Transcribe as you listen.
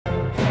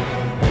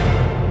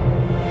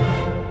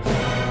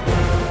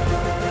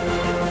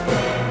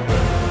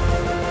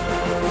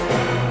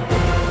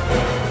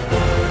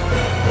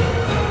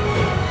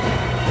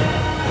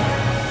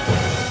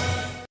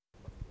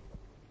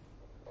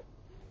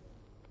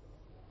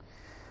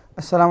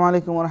আসসালামু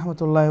আলাইকুম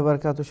রহমতুল্লাহ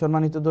বারকাতু।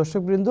 সম্মানিত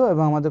দর্শকবৃন্দ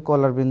এবং আমাদের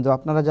কলারবৃন্দ,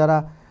 আপনারা যারা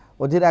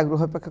অধীর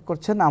আগ্রহ অপেক্ষা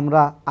করছেন,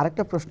 আমরা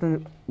আরেকটা প্রশ্ন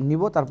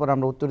নিব, তারপর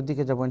আমরা উত্তরের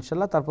দিকে যাব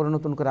ইনশাল্লাহ। তারপরে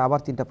নতুন করে আবার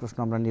 3টা প্রশ্ন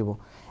আমরা নিব।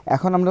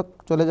 এখন আমরা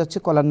চলে যাচ্ছি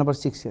কলার নাম্বার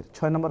 6-এর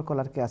 6 নম্বর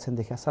কলার কে আছেন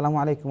দেখি। আসসালামু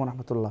আলাইকুম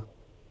রহমতুল্লাহ।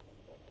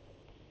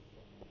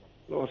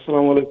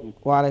 আসসালামু আলাইকুম।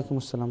 ওয়ালাইকুম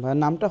আসসালাম। ভাইয়ের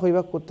নামটা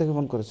হইবা কোত্থেকে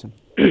ফোন করেছেন?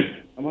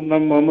 আমার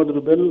নাম মোহাম্মদ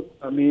রুবেল,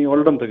 আমি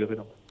ওল্ডাম থেকে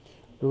ফিরাম।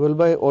 রুবেল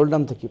ভাই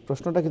ওল্ডাম থেকে।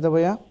 প্রশ্নটা কি তা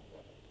ভাইয়া?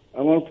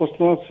 আমার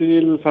প্রশ্ন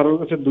ছিল স্যারের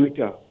কাছে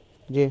দুইটা।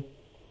 জি।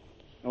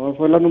 আমার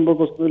পয়লা নম্বর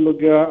প্রশ্ন হইল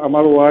গিয়া,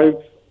 আমার ওয়াইফ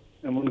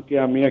এমনকি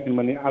আমি এখন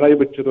মানে আড়াই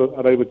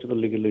বছরের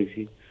লেগে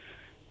লইছি,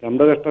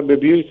 আমরা একটা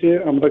বেবি হয়েছে,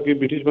 আমরা কি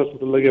ব্রিটিশ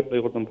পাসপোর্টের লাগে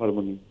অ্যাপ্লাই করতাম পারবো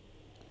নি?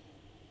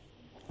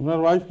 আপনার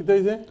ওয়াইফ কি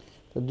তাইছে?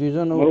 তো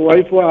দুইজন। আমার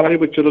ওয়াইফও আড়াই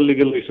বছরের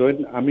লেগে লইছে,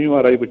 আমিও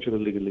আড়াই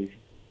বছরের লেগে লইছি।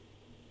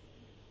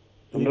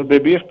 আমরা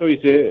বেবি একটা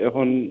হয়েছে,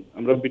 এখন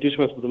আমরা ব্রিটিশ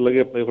পাসপোর্টের লাগে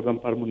অ্যাপ্লাই করতাম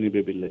পারবো নি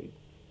বেবির লাগে?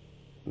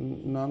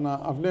 না না,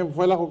 আপনি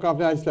পয়লা হোক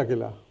আপনি আইসলা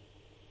কিলা?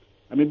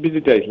 আমি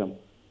ভিজিটে আইছিলাম।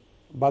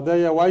 বাদে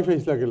ওয়াইফ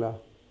আইসলা কিলা?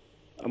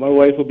 আমার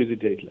ওয়াইফও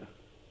ভিজিটে আইছিলা।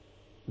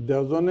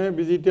 দেওজনে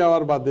ভিজিটে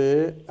আওয়ার বাদে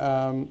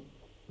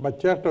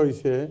বাচ্চা একটা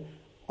হইছে,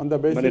 অন দ্য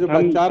মানে বেসিস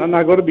বাচ্চার তার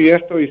আগর বিয়ে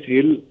একটা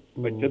হইছিল,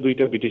 বাচ্চা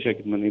দুইটা ব্রিটিশ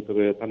আকিন, মানে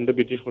তবে তান্ডে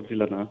ব্রিটিশ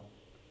করছিল না।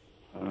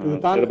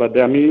 এর বাদে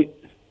আমি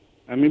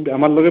আমি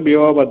আমার লগে বিয়ে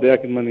হওয়া বাদে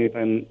আকিন মানে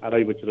তাই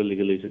আড়াই বছরের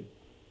লিগে লইছে।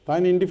 তাই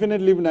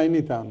ইনডিফিনিট লিভ নাই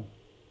নি তান?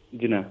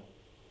 জি না।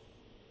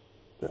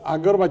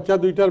 আগর বাচ্চা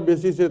দুইটার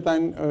বেসিসে তাই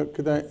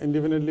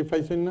ইনডিফিনিট লিভ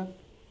পাইছেন না?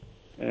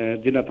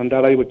 জি না, তান্ডে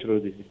আড়াই বছরের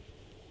দিছি।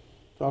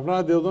 তো আপনারা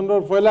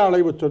দেওজনের পয়লা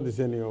আড়াই বছর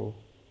দিছে নি? ও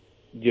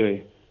জি ভাই।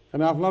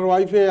 মানে আপনার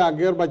ওয়াইফে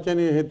আগের বাচ্চা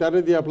নিয়ে হেতারে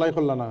দিয়ে অ্যাপ্লাই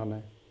করলা না? কেন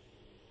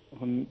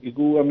এখন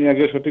ইগু আমি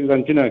আগে সঠিক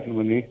জানছি না এখন,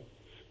 মানে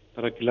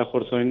তারা কিলা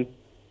করছেন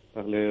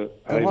তাহলে।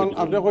 এখন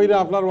আপনি কইরা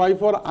আপনার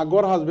ওয়াইফর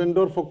আগর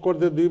হাজবেন্ডর ফক্কর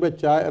যে দুই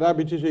বাচ্চা এরা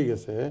ব্রিটিশ হয়ে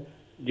গেছে,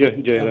 জি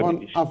জি। এখন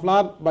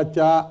আপনার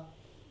বাচ্চা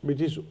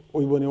ব্রিটিশ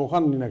হইব নি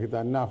ওখান নি নাকি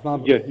তাই না আপনার?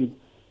 জি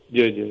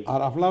জি জি। আর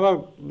আপনারা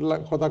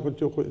কথা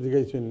কিছু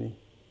জিজ্ঞাসেন নি?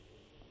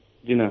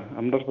 জি না,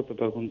 আমরা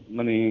কথাটা এখন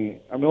মানে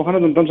আমি ওখানে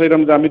জানতাম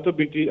চাইলাম যে আমি তো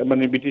ব্রিটিশ,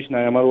 মানে ব্রিটিশ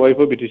নাই, আমার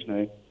ওয়াইফও ব্রিটিশ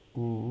নাই,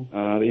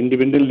 আর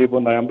ইন্ডিপেন্ডেন্ট লিভ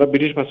নাই, আমরা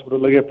ব্রিটিশ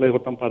পাসপোর্টের লাগে অ্যাপ্লাই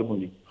করতাম পারবো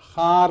নি?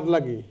 কার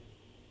লাগি?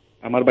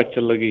 আমার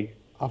বাচ্চার লাগি।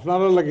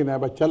 আপনারা লাগি না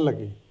বাচ্চার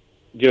লাগি?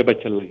 জি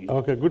বাচ্চার লাগি।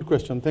 ওকে, good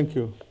question, thank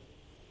you.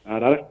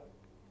 R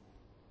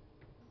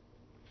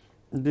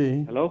G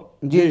hello.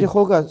 G G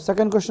Hoga.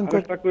 Second question.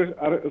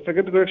 R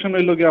second question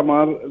হইল কি,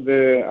 আমার যে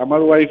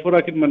আমার ওয়াইফও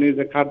রাখিন মানে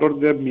যে কার্ডর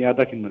যে মেয়াদ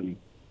রাখিন মানে,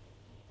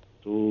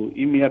 তো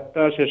এই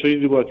মেয়াদটা শেষ হয়ে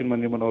যাব আকিন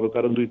মানে মনে হলো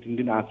কারণ 2-3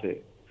 দিন আছে।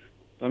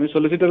 তো আমি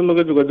সলিসিটারের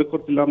লগে যোগাযোগ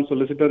করছিলাম,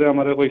 সলিসিটারে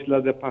আমারে কইছিল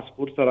যে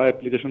পাসপোর্ট ছাড়া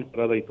অ্যাপ্লিকেশন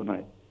করা যাইতো না,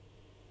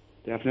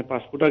 তো আপনি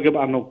পাসপোর্ট আগে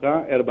আনকা,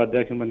 এর বাদে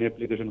আকিন মানে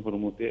অ্যাপ্লিকেশন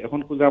করবো। এখন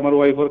যে আমার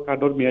ওয়াইফর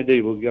কার্ডর মেয়াদ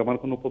যাইব কি, আমার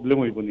কোনো প্রবলেম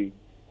হইব নি?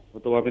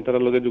 তো আমি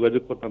তার লগে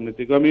যোগাযোগ করতাম না,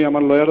 তো আমি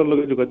আমার লয়ারের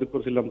লগে যোগাযোগ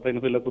করছিলাম, তাই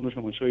না কোনো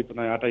সমস্যা হইতো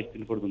না 28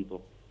 দিন পর্যন্ত।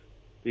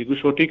 এগুলো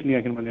সঠিক নিয়ে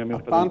এখন মানে আমি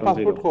তান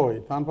পাসপোর্ট কই?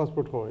 তান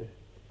পাসপোর্ট কই?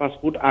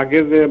 পাসপোর্ট আগে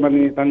যে মানে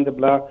তান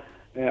যেবলা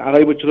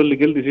আড়াই বছরের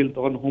লিগেল দিছিল,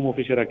 তখন হোম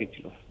অফিসে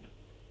রাখিছিল।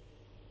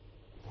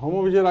 হোম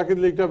অফিসে রাখি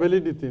দিলে একটা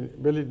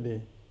ভ্যালিড নেই?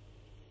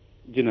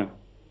 জি না।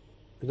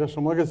 এটা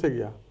সময় গেছে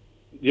গিয়া?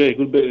 জি,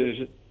 এগুলো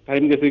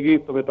টাইম গেছে কি,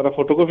 তবে তারা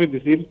ফটোকপি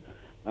দিছিল,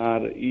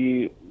 আর ই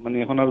মানে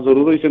এখন আর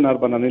জরুর হইছে না, আর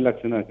বানানি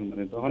লাগছে না এখন,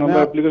 মানে তখন আমরা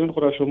অ্যাপ্লিকেশন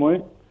করার সময়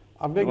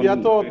আপনি গিয়া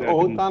তো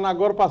তান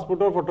আগর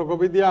পাসপোর্টের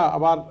ফটোকপি দিয়া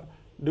আবার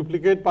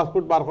ডুপ্লিকেট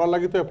পাসপোর্ট বার করার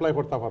লাগি তো অ্যাপ্লাই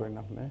করতে পারেন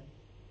আপনি?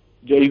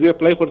 যে এইগুলো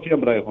অ্যাপ্লাই করছি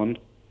আমরা এখন।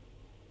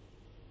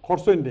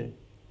 করছেন নি?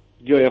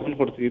 জি এখন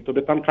করছি, তবে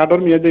তার কার্ডর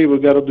মেয়াদ যাইব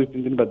কি আরো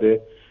 2-3 দিন বাদে।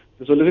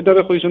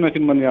 সলিসিটারে কইছো নাকি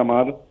মানে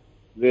আমার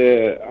যে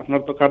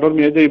আপনার তো কার্ডর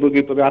মেয়াদ যাইব কি,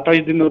 তবে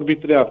 28 দিনের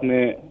ভিতরে আপনি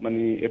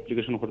মানে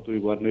অ্যাপ্লিকেশন করতে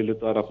হইব, আর নইলে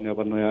তো আর আপনি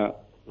আবার নয়া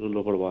রুল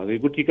করবো। আর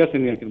এগুলো ঠিক আছে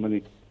নি এখন মানে?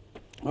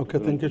 ওকে,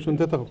 থ্যাংক ইউ।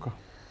 শুনতে থাকুক।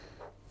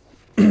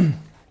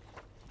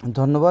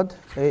 ধন্যবাদ।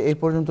 এই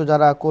পর্যন্ত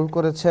যারা কল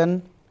করেছেন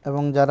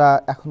এবং যারা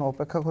এখনও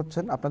অপেক্ষা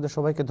করছেন, আপনাদের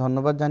সবাইকে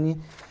ধন্যবাদ জানিয়ে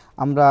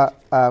আমরা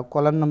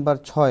কলার নাম্বার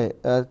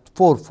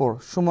 4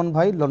 সুমন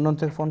ভাই লন্ডন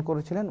থেকে ফোন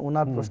করেছিলেন,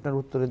 ওনার প্রশ্নের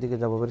উত্তরের দিকে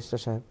যাব।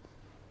 ব্যারিস্টার সাহেব,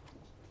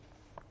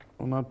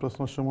 ওনার প্রশ্ন,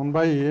 সুমন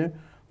ভাই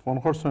ফোন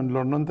করছেন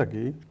লন্ডন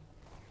থেকে।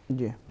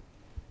 জি।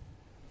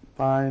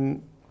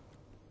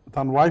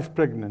 তার ওয়াইফ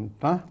প্রেগনেন্ট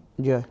না?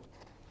 জি।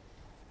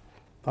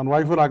 তার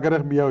ওয়াইফের আগের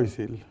এক বিয়া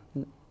হয়েছিল।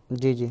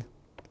 জি জি।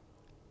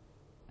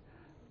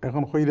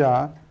 এখন কইরা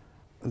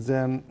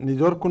যেন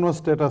নিজের কোনো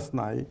স্ট্যাটাস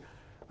নাই,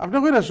 আপনি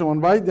কইরা সুমন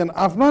ভাই যেন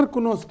আপনার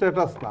কোনো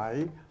স্ট্যাটাস নাই,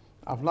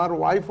 আপনার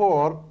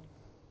ওয়াইফর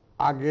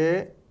আগে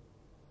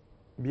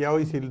বিয়া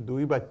হয়েছিল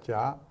 2 বাচ্চা,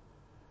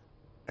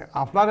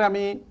 আপনারে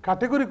আমি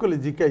ক্যাটেগরিক্যালি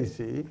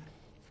জিজ্ঞাইছি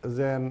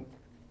যেন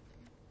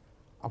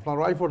আপনার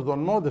ওয়াইফর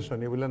জন্ম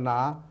দেশনি, বলে না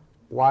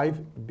ওয়াইফ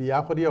বিয়া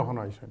করিয়া এখন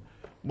হয়েছেন।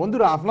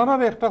 বন্ধুরা আপনারা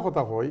একটা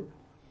কথা কই,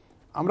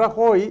 আমরা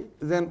কই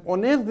যে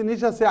অনেক জিনিস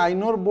আছে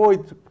আইনের বই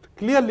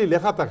ক্লিয়ারলি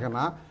লেখা থাকে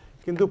না,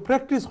 কিন্তু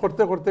প্র্যাকটিস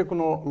করতে করতে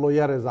কোনো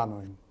লয়ারে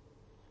জানেন।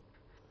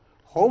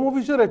 হোম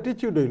অফিসের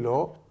অ্যাটিচিউড হইল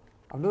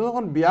আপনি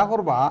যখন বিয়া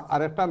করবা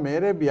আর একটা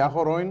মেয়েরে বিয়া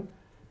করেন,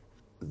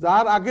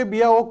 যার আগে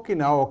বিয়া হোক কি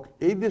না হোক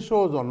এই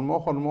দেশেও জন্ম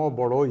কর্ম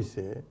বড়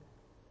হইছে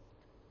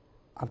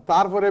আর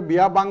তারপরে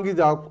বিয়া ভাঙ্গি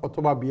যাওক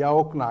অথবা বিয়া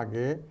হোক না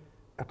আগে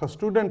একটা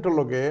স্টুডেন্টের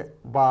লগে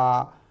বা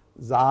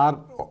যার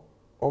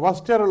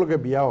ওভারস্টেয়ারের লগে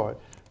বিয়া হয়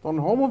তখন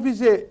হোম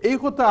অফিসে এই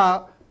কথা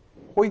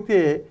হইতে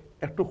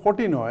একটু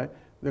কঠিন হয়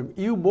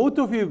you both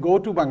of you go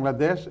to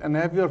Bangladesh and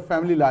have your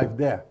family life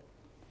দেয়ার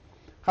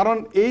কারণ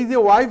এই যে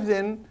ওয়াইফ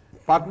যেন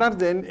partner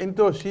then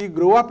into she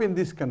grew up in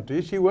this country,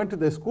 she went to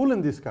the school in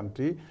this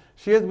country,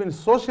 she has been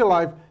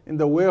socialized in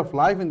the way of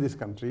life in this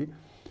country.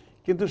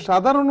 কিন্তু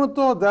সাধারণত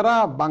যারা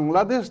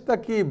বাংলাদেশ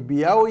থেকে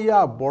বিয়া হইয়া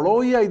বড়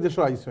হইয়া এই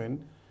দেশে আইসেন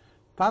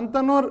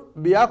তানতানোর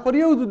বিয়া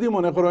করিয়াও যদি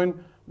মনে করেন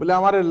বলে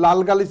আমার লাল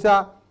গালিচা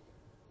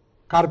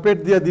কার্পেট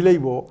দিয়া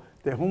দিলেইব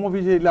তে হোম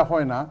অফিসে এগুলা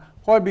হয় না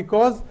হয়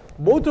because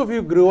both of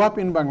you grow up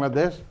in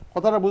Bangladesh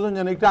কথাটা বুঝুন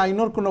জানেন একটা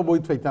আইনের কোনো বই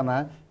পাইতা না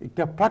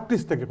একটা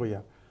প্র্যাকটিস থেকে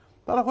কইয়া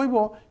তারা কইব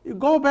you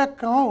go back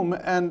home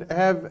and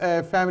have a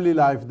family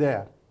life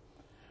দেয়ার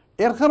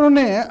এর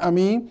কারণে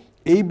আমি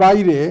এই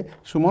বাইরে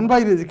সুমন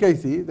বাইরে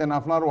জিজ্ঞাসি দেন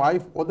আপনার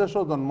ওয়াইফ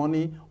ওদেশও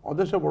জন্মনি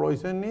ওদেশে বড়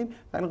হয়েছেন নি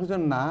তাই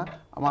কইছেন না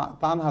আমার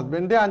তার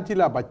হাজবেন্ডে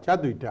আনছিলা বাচ্চা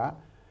দুইটা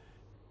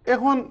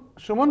এখন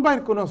সুমন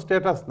ভাইয়ের কোনো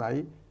স্ট্যাটাস নাই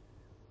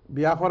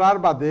বিয়া করার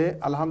বাদে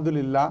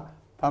আলহামদুলিল্লাহ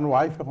তার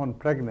ওয়াইফ এখন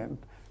প্রেগনেন্ট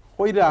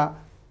কইরা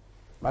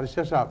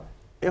বারিশা সাহেব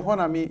এখন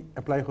আমি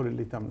অ্যাপ্লাই করে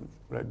লিতাম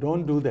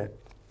ডোন্ট ডু দ্যাট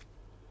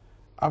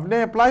আপনি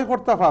অ্যাপ্লাই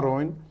করতে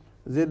পারেন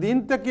যেদিন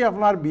থেকে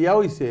আপনার বিয়া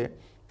হইছে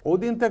ওই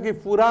দিন থেকে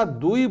পুরা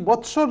 2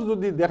 বছর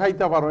যদি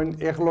দেখাইতে পারেন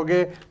একলগে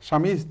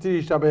স্বামী স্ত্রী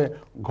হিসাবে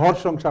ঘর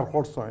সংসার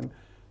করছেন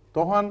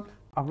তখন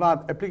আপনার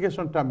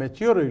অ্যাপ্লিকেশনটা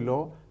ম্যাচিওর হইল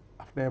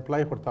আপনি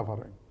অ্যাপ্লাই করতে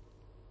পারেন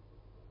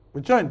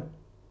বুঝছেন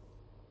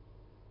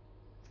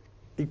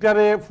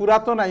এটারে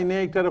পুরাতন আইনে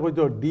এটারে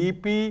হয়তো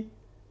ডিপি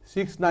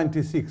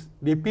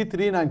 696 ডিপি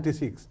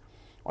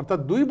 396 অর্থাৎ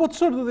 2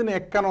 বছর যদি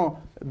একখানো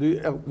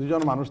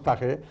দুজন মানুষ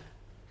থাকে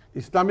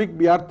ইসলামিক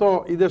বিয়ার তো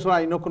এই দেশের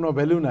আইনও কোনো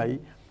ভ্যালু নাই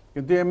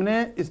কিন্তু এমনি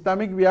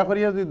ইসলামিক বিয়া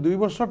করিয়া যদি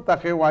 2 বছর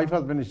থাকে ওয়াইফ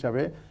হাজবেন্ড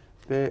হিসাবে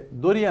তে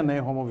দরিয়া নেই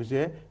হোম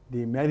অফিসে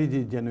দি ম্যারিজ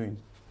ইজ জেনুইন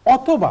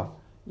অথবা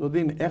যদি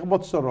 1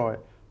 বছর হয়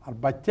আর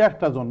বাচ্চা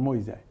একটা জন্ম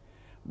হয়ে যায়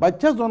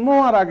বাচ্চা জন্ম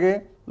হওয়ার আগে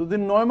যদি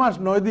 9 মাস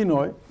 9 দিন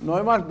হয়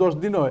 9 মাস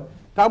 10 দিন হয়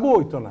তাবও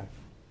হইতো না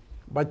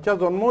বাচ্চা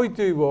জন্ম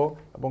হইতে হইব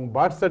এবং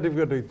বার্থ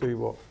সার্টিফিকেট হইতে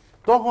হইব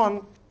তখন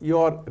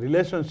ইয়োর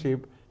রিলেশনশিপ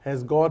হ্যাজ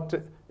গট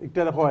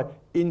একটা হয়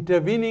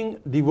ইন্টারভিনিং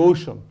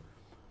ডিভোশন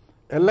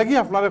এর লাগি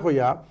আপনারা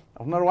কইয়া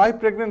আপনার ওয়াইফ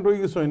প্রেগনেন্ট হয়ে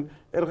গেছেন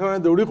এর কারণে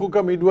দৌড়ি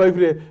খুকা মিডওয়াইফ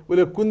রে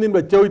বলে কোন দিন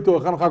বাচ্চা হইতো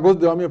এখন কাগজ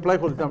দেওয়া আমি অ্যাপ্লাই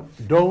করতাম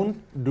ডোন্ট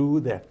ডু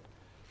দ্যাট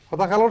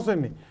কথা খেয়াল করছেন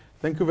নি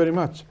thank you very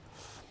much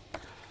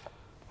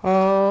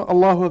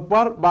Allah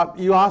Akbar but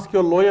you ask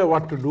your lawyer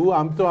what to do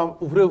আমি তো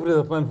উপরে উপরে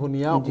আপনার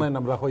ফোনিয়া আপনার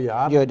নাম্বার কইয়া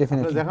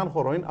দেখান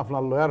করেন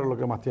আপনার লয়ারের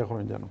লোকে মাতিয়া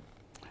করেন জানো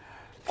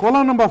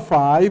কলা নাম্বার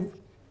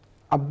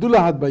 5 আব্দুল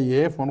আহাদ ভাইয়ে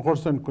ফোন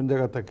করছেন কোন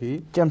জায়গা থেকে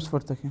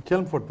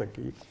চেমসফোর্ড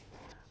থেকে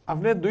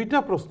আপনি 2টা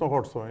প্রশ্ন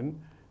করছেন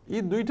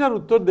এই 2টার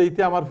উত্তর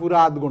দিতে আমার পুরো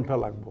 8 ঘন্টা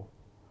লাগবো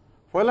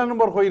পয়লা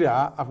নম্বর কইরা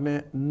আপনি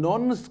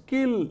নন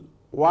স্কিল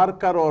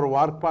ওয়ার্কার ওর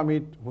ওয়ার্ক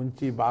পারমিট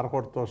হুঞ্চি বার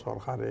করতো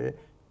সরকারে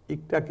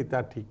একটা কিতা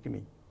ঠিক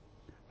নেই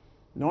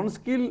নন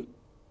স্কিল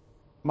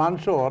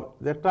মানুষের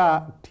যেটা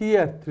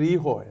টিয়ার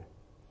 3 হয়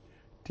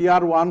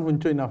টিয়ার 1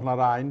 হুঞ্চইন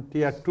আপনারা আইন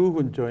টিয়ার 2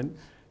 হুঞ্চইন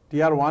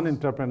টিয়ার 1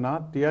 এন্টারপ্রেনার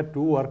টিয়ার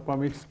 2 ওয়ার্ক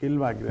পারমিট স্কিল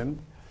মাইগ্রেন্ট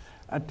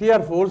আর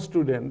টিয়ার 4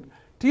 স্টুডেন্ট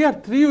টিয়ার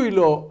 3 হইল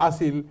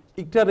আসিল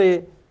একটারে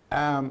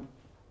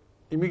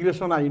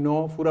ইমিগ্রেশন আইনও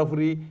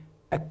পুরাপুরি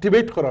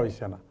অ্যাক্টিভেট করা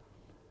হয়েছে না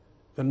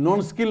নন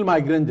স্কিল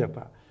মাইগ্রেন্ট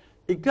যেটা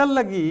এটার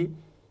লাগি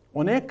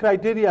অনেক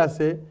ক্রাইটেরিয়া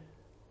আছে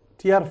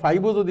টিয়ার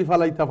 5ও যদি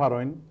ফালাইতে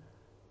পারেন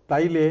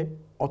তাইলে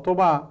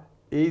অথবা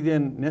এই যে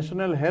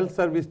ন্যাশনাল হেলথ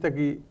সার্ভিস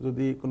থেকে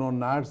যদি কোনো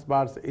নার্স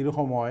বার্স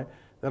এরকম হয়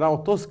যারা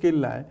অত স্কিল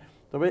নাই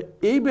তবে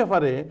এই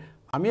ব্যাপারে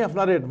আমি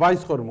আপনার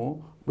অ্যাডভাইস করবো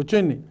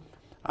বুঝছেন নি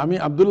আমি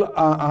আব্দুল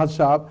আহাদ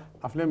সাহেব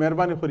আপনি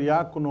মেহরবানি করিয়া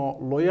কোনো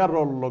লয়ার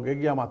লগে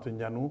গিয়া মাতুন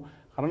জানু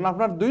কারণ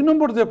আপনার 2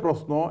 নম্বর যে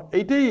প্রশ্ন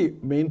এইটাই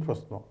মেইন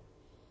প্রশ্ন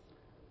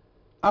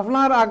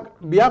আপনার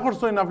বিয়া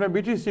করছেন আপনি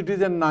ব্রিটিশ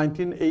সিটিজেন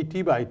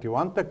 1980 বা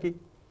 81 থাকি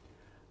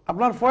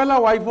আপনার পয়লা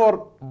ওয়াইফর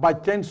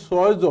বাচ্চা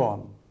 6 জন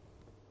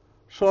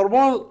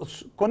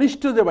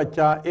সর্বকনিষ্ঠ যে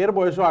বাচ্চা এর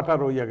বয়সও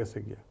 18 হইয়া গেছে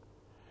গিয়া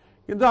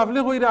কিন্তু আপনি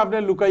কইরা আপনি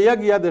লুকাইয়া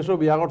গিয়া দেশও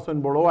বিয়া করছেন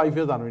বড়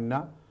ওয়াইফে জানেন না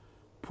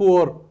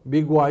পুয়ার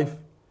বিগ ওয়াইফ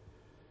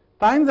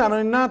তাই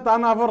জানেন না তা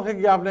না ফরকে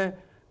গিয়া আপনি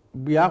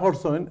বিয়া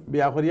করছেন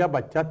বিয়া করিয়া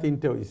বাচ্চা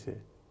 3টে হইছে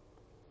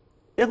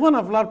এখন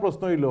আপনার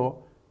প্রশ্ন হইল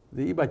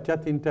যে এই বাচ্চা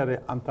 3টারে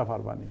আনতে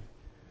পারবানি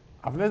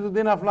আপনি যদি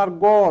আপনার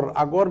গড়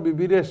আগর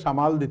বিবিরে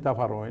সামাল দিতে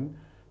পারেন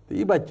তো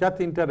এই বাচ্চা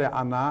 3টারে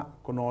আনা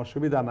কোনো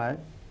অসুবিধা নাই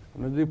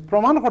আপনি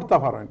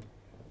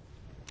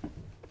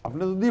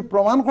যদি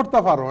প্রমাণ করতে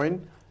পারেন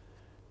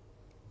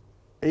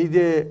এই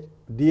যে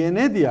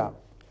ডিএনএ দিয়া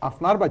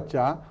আপনার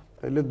বাচ্চা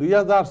তাহলে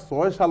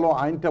 2006 সালে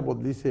আইনটা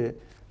বদলিছে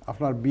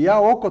আপনার বিয়া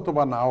হোক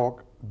অথবা না হোক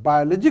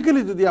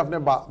বায়োলজিক্যালি যদি আপনি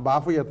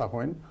বাপ হইয়া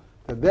থাকেন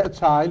that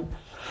child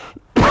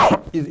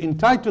is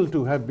entitled to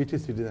have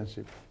British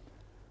citizenship.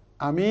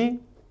 আমি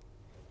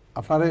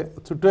আপনারে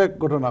ছোট এক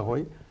ঘটনা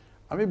কই।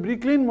 আমি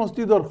ব্রিকলেন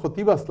মসজিদর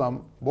খতিব আসলাম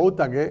বহুত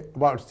আগে,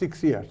 অ্যাবাউট 6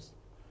 ইয়ার্স।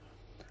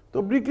 তো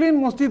ব্রিকলেন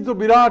মসজিদ তো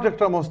বিরাট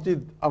একটা মসজিদ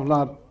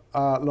আপনার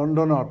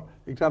লন্ডনের।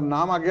 এটার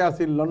নাম আগে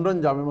আছিল লন্ডন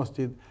জামে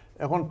মসজিদ,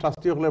 এখন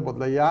ট্রাস্টি হলে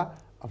বদলাইয়া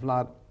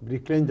আপনার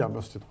ব্রিকলেন জামে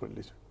মসজিদ করে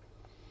দিয়েছে।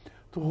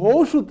 তো হৌ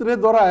সূত্রে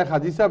ধরা এক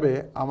হাজি সাহেবে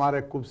আমার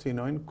এক খুব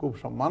চিনইন, খুব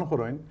সম্মান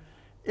করেন।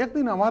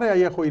 একদিন আমারে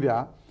আইয়া কইরা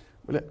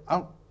বলে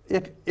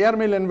এক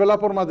এয়ারমেল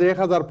এনভেলাপর মাঝে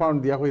 1000 পাউন্ড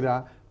দিয়া কইরা,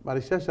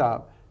 বারিশা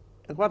সাহেব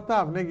একবার তা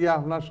আপনি গিয়া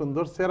আপনার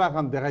সুন্দর সেরা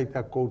খান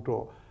দেখাইতা কৌটো,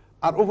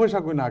 আর ও পয়সা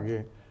কইন আগে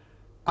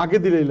আগে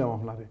দিলাইলাম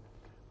আপনারে।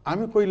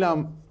 আমি কইলাম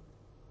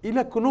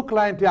ইলা কোনো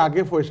ক্লায়েন্টে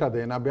আগে পয়সা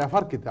দেয় না,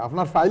 ব্যাপার কিতা,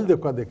 আপনার ফাইল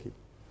দেখা দেখি।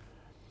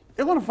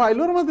 এখন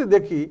ফাইলের মধ্যে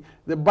দেখি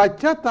যে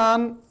বাচ্চা তান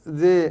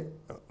যে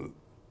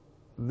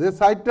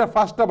সাইটটা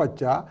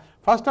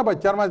ফার্স্টটা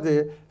বাচ্চার মাঝে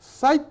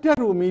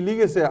 60টারও মিলি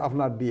গেছে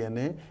আপনার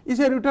ডিএনএ,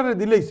 ইসে রুটারে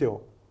দিলেইছেও।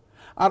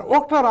 আর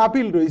ওটার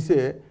আপিল রয়েছে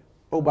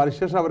ও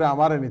বারিশা সাহেবরে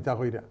আমারে নিতা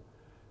কইরা।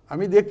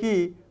 আমি দেখি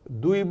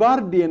 2বার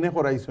ডিএনএ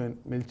করাইছেন,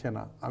 মিলছে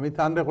না। আমি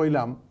তানরে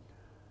কইলাম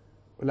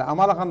বলে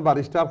আমার এখন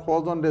বারিস্টার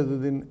কজনরে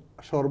দুদিন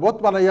শরবত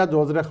বানাইয়া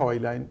জজরে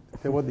খাওয়াইলাইন,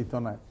 সেব দিত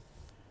নাই।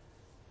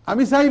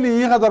 আমি চাইলে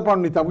 1000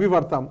 পাউন্ড নিতাম, কি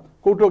পারতাম,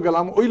 কৌটো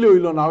গেলাম, ওইলে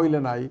হইল না হইলে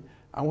নাই।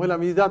 আমি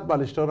কইলাম ইজাত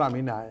বালিস্টর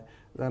আমি নাই,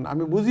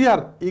 আমি বুঝি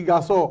আর ই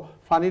গাছও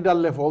ফানি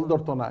ডাললে ফল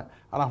ধরতো নাই,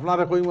 আর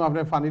আপনারে কইম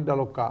আপনি funny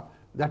ডালকা,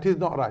 that is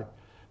not right.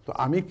 তো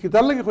আমি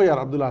কিতার লাগে কই আর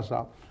আব্দুল্লাহ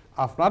সাহেব,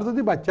 আপনার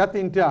যদি বাচ্চা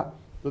 3টা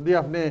যদি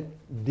আপনি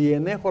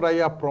ডিএনএ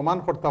করাইয়া প্রমাণ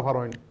করতে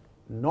পারেন,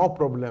 no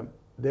problem,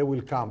 they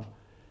will come.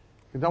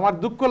 কিন্তু আমার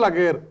দুঃখ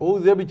লাগে ও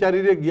যে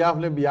বিচারিরে গিয়া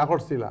আপনি বিয়া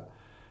করছিলা,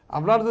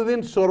 আপনার যদি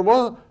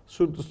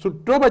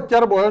ছোট্ট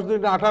বাচ্চার বয়স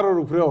যদি 18-র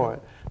উপরে হয়,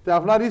 তো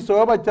আপনার এই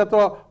 6 বাচ্চা তো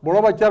বড়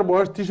বাচ্চার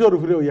বয়স 30-র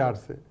উপরে হইয়া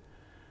আসছে।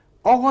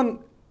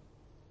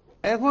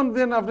 এখন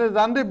যেন আপনি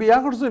জানলে বিয়া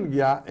করছেন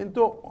গিয়া,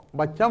 কিন্তু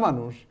বাচ্চা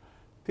মানুষ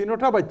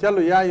 3টা বাচ্চা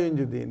লইয়া আইন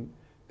যেদিন,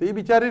 তো এই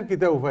বিচারের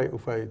কিতা উপায়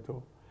হইতো।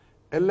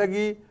 এর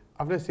লাগি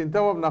আপনি চিন্তা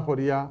ভাবনা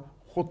করিয়া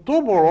কত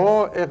বড়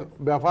এক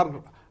ব্যাপার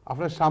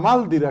আপনি সামাল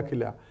দি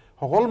রাখিলা।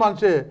 সকল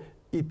মানুষে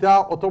ইটা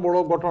অত বড়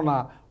ঘটনা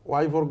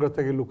ওয়াইফর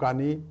থেকে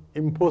লুকানি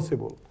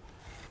ইম্পসিবল।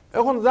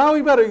 এখন যা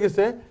হইবার হয়ে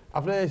গেছে,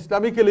 আপনি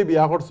ইসলামিক্যালি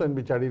বিয়া করছেন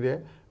বিচারিরে,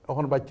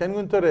 এখন বাচ্চান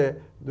গুন্তরে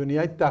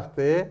দুনিয়ায়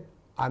থাকতে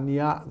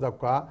আনিয়া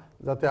যাকা,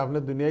 যাতে আপনি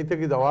দুনিয়ায়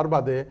থেকে যাওয়ার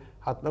বাদে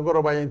হাতনগর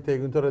বাইনতে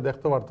এগুন্তরে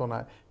দেখতে পারতো না,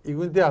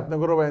 ইগুনতে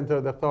হাতনগর বাইনতে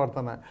দেখতে পারতো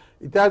না।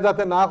 ইটা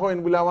যাতে না কইন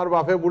বলে আমার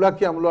বাপে বুড়া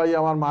কি আমলো আই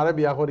আমার মারে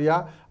বিয়া করিয়া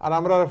আর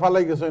আমরা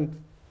ফালাই গেছেন,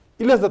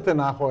 ইলে যাতে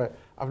না হয়,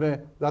 আপনি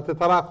যাতে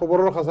তারা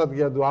কবরের কাছাত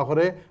গিয়া দোয়া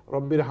করে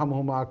রব্বির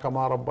হামহুমা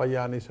কামা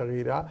রব্বায়ানি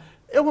সগীরা।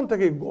 এখন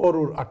থেকে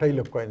গরুর 28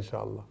 লক্ষ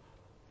ইনশাআল্লাহ।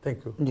 Thank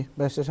you. জি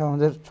ব্যারিস্টার সাহেব,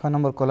 আমাদের 6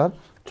 নম্বর কলার।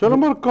 6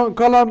 নম্বর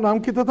কলার নাম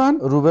কি তান?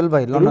 রুবেল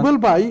ভাই। রুবেল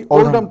ভাই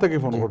ওল্ডাম থেকে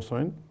ফোন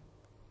করছেন।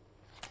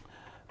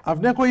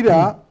 আপনি কইরা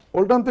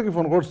ওল্ডাম থেকে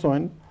ফোন করছেন।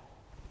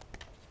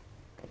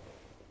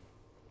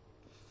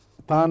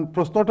 তার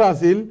প্রশ্নটা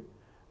আছিল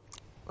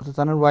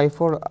তার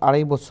ওয়াইফর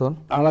 2.5 বছর।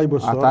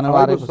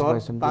 2.5 বছর।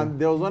 তার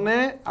দেওজনে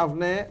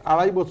আপনি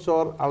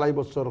 2.5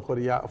 বছর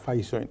করিয়া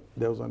ফাইছেন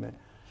দেওজনে।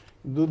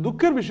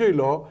 দুঃখের বিষয়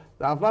হলো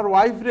আপনার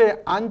ওয়াইফরে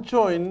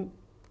আনছইন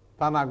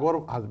তার আগর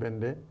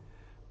হাজবেন্ডে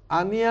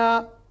আনিয়া,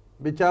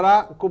 বিচারা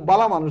খুব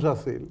ভালো মানুষ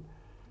আছিল,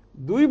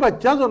 2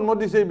 বাচ্চা জন্ম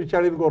দিছে,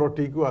 বিচারির গড়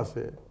ঠিকও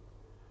আছে,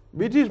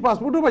 ব্রিটিশ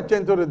পাসপোর্টও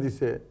বাচ্চান্তরে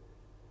দিছে,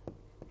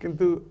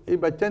 কিন্তু এই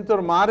বাচ্চান্তর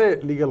মারে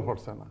লিগেল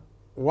করছে না।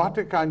 What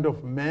a kind of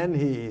man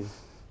he is.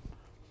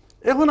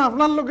 এখন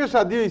আপনার লোকের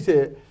শাদী হয়েছে,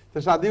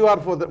 শাদী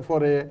হওয়ার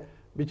পরে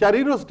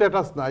বিচারিরও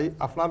স্ট্যাটাস নাই,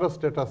 আপনারও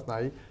স্ট্যাটাস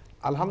নাই।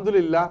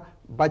 আলহামদুলিল্লাহ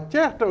বাচ্চা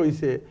একটা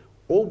হয়েছে,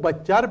 ও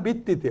বাচ্চার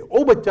ভিত্তিতে ও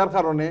বাচ্চার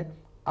কারণে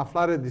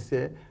আপনারে দিছে,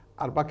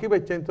 আর বাকি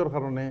বাচ্চান্তর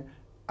কারণে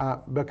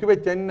বাকি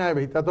বাচ্চান নাই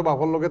ভিতা তো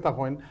বাপর লোকে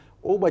তখন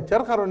ও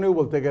বাচ্চার কারণেও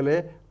বলতে গেলে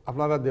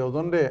আপনারা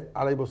দেওজন রে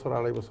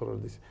 2.5 বছর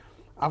দিছে।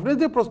 আপনি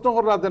যে প্রশ্ন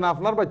করা দেন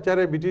আপনার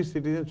বাচ্চারে ব্রিটিশ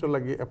সিটিজেনশিপ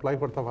লাগি অ্যাপ্লাই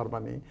করতে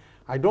পারবানি,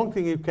 I don't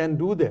think you can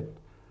do that.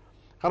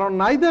 কারণ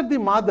neither the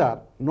mother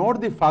not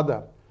the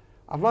father,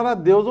 আপনারা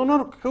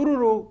দেওজনের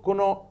কেউরও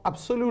কোনো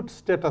অ্যাবসলিউট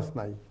স্ট্যাটাস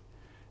নাই।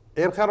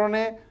 এর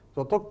কারণে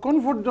যতক্ষণ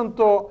পর্যন্ত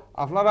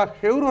আপনারা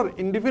কেউর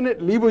ইন্ডিপেন্ডেন্ট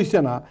লিভ হয়েছে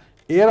না,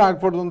 এর আগ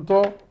পর্যন্ত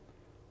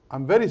I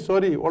am very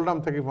sorry Oldham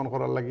থেকে ফোন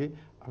করার লাগি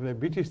আপনি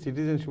ব্রিটিশ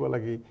সিটিজেনশিপ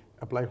লাগি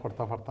অ্যাপ্লাই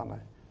করতে পারতা না।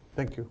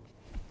 Thank you.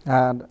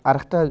 আর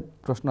আরেকটা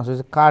প্রশ্ন আছে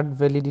যে কার্ড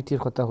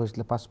ভ্যালিডিটির কথা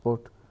হয়েছিল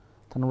পাসপোর্ট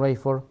তার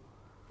ওয়াইফর।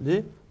 জি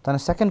তার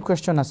সেকেন্ড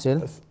কোয়েশ্চন আছে।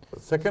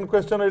 সেকেন্ড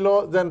কোয়েশ্চন হইলো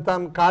যেন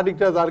তান কার্ড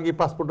একটা যার কি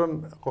পাসপোর্টর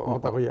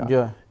কথা কইয়া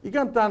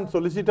ইখান তান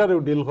সলিসিটারেও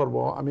ডিল করব,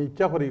 আমি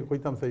ইচ্ছা করি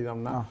কইতাম চাইলাম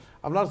না।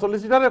 আপনার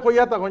সলিসিটারে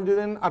কইয়া তখন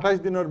যদি 28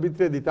 দিনের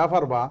ভিতরে দিতে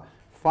পারবা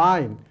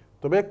ফাইন,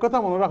 তবে এক কথা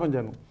মনে রাখুন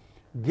জানো,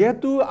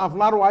 যেহেতু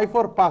আপনার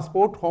ওয়াইফর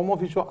পাসপোর্ট হোম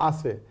অফিসও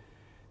আছে,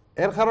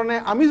 এর কারণে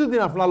আমি যদি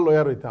আপনার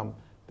লয়ার হইতাম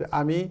তো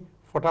আমি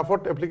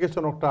ফটাফট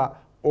অ্যাপ্লিকেশন একটা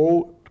ও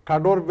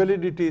কার্ডর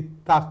ভ্যালিডিটি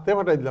থাকতে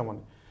ফাটাই দিলাম।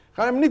 মানে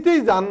কারণ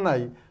এমনিতেই জান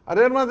নাই, আর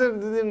এর মাঝে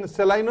যেদিন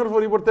স্যালাইনের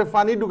পরিবর্তে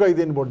পানি ঢুকাই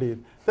দেন বডির,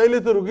 তাইলে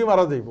তো রুগী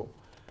মারা যাইব।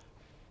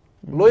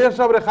 লয়ার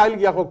সাহেবরে খাইল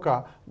গিয়া খোকা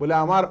বলে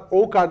আমার ও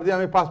কার্ড দিয়ে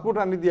আমি পাসপোর্ট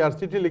আনি দিয়ে আর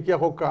চিঠি লিখিয়া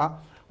খোকা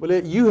বলে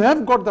you have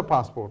got the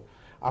passport.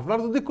 আপনার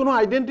যদি কোনো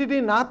আইডেন্টিটি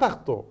না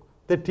থাকতো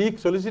তে ঠিক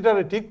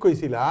সলিসিটারে ঠিক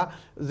কইছিলা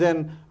যে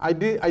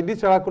আইডি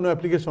ছাড়া কোনো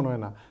অ্যাপ্লিকেশন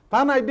হয় না,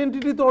 তার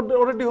আইডেন্টিটি তো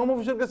অলরেডি হোম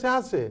অফিসের কাছে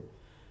আছে,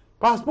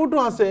 পাসপোর্টও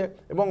আছে,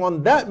 এবং on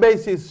that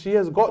basis she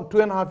has got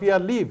 2.5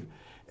 year leave.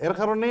 এর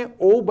কারণে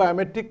ও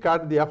বায়োমেট্রিক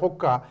কার্ড দিয়া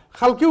হক্কা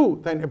খালকেও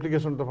তাই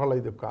অ্যাপ্লিকেশনটা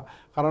ফালাই দেখা,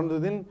 কারণ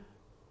যদি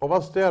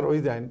ওভারস্টেয়ার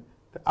হয়ে যায়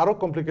আরও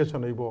কমপ্লিকেশন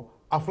হইব,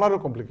 আপনারও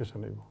কমপ্লিকেশন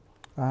হইব।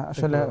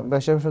 আসলে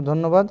বেশ বেশ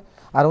ধন্যবাদ।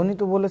 আর উনি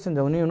তো বলেছেন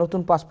যে উনি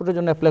নতুন পাসপোর্টের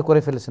জন্য অ্যাপ্লাই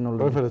করে ফেলেছেন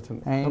অলরেডি।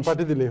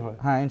 পাঠিয়ে দিলেই হয়।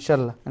 হ্যাঁ,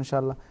 ইনশাল্লাহ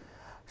ইনশাল্লাহ।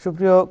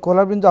 সুপ্রিয়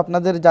কলারবৃন্দ,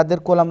 আপনাদের যাদের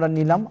কল আমরা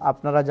নিলাম,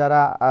 আপনারা যারা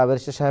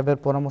ব্যারিস্টার সাহেবের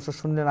পরামর্শ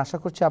শুনলেন, আশা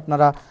করছি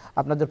আপনারা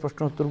আপনাদের প্রশ্ন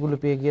উত্তরগুলো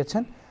পেয়ে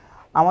গিয়েছেন।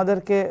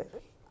 আমাদেরকে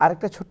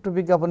আরেকটা ছোট্ট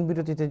বিজ্ঞাপন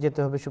বিরতিতে যেতে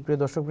হবে সুপ্রিয়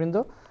দর্শকবৃন্দ,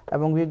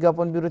 এবং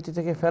বিজ্ঞাপন বিরতি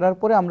থেকে ফেরার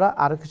পরে আমরা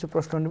আরও কিছু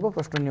প্রশ্ন নিব,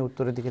 প্রশ্ন নিয়ে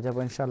উত্তরের দিকে যাবো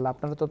ইনশাআল্লাহ।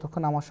 আপনারা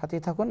ততক্ষণ আমার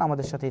সাথেই থাকুন,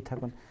 আমাদের সাথেই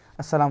থাকুন।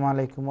 আসসালামু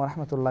আলাইকুম ওয়া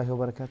রাহমাতুল্লাহি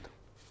ওয়া বারাকাতুহু।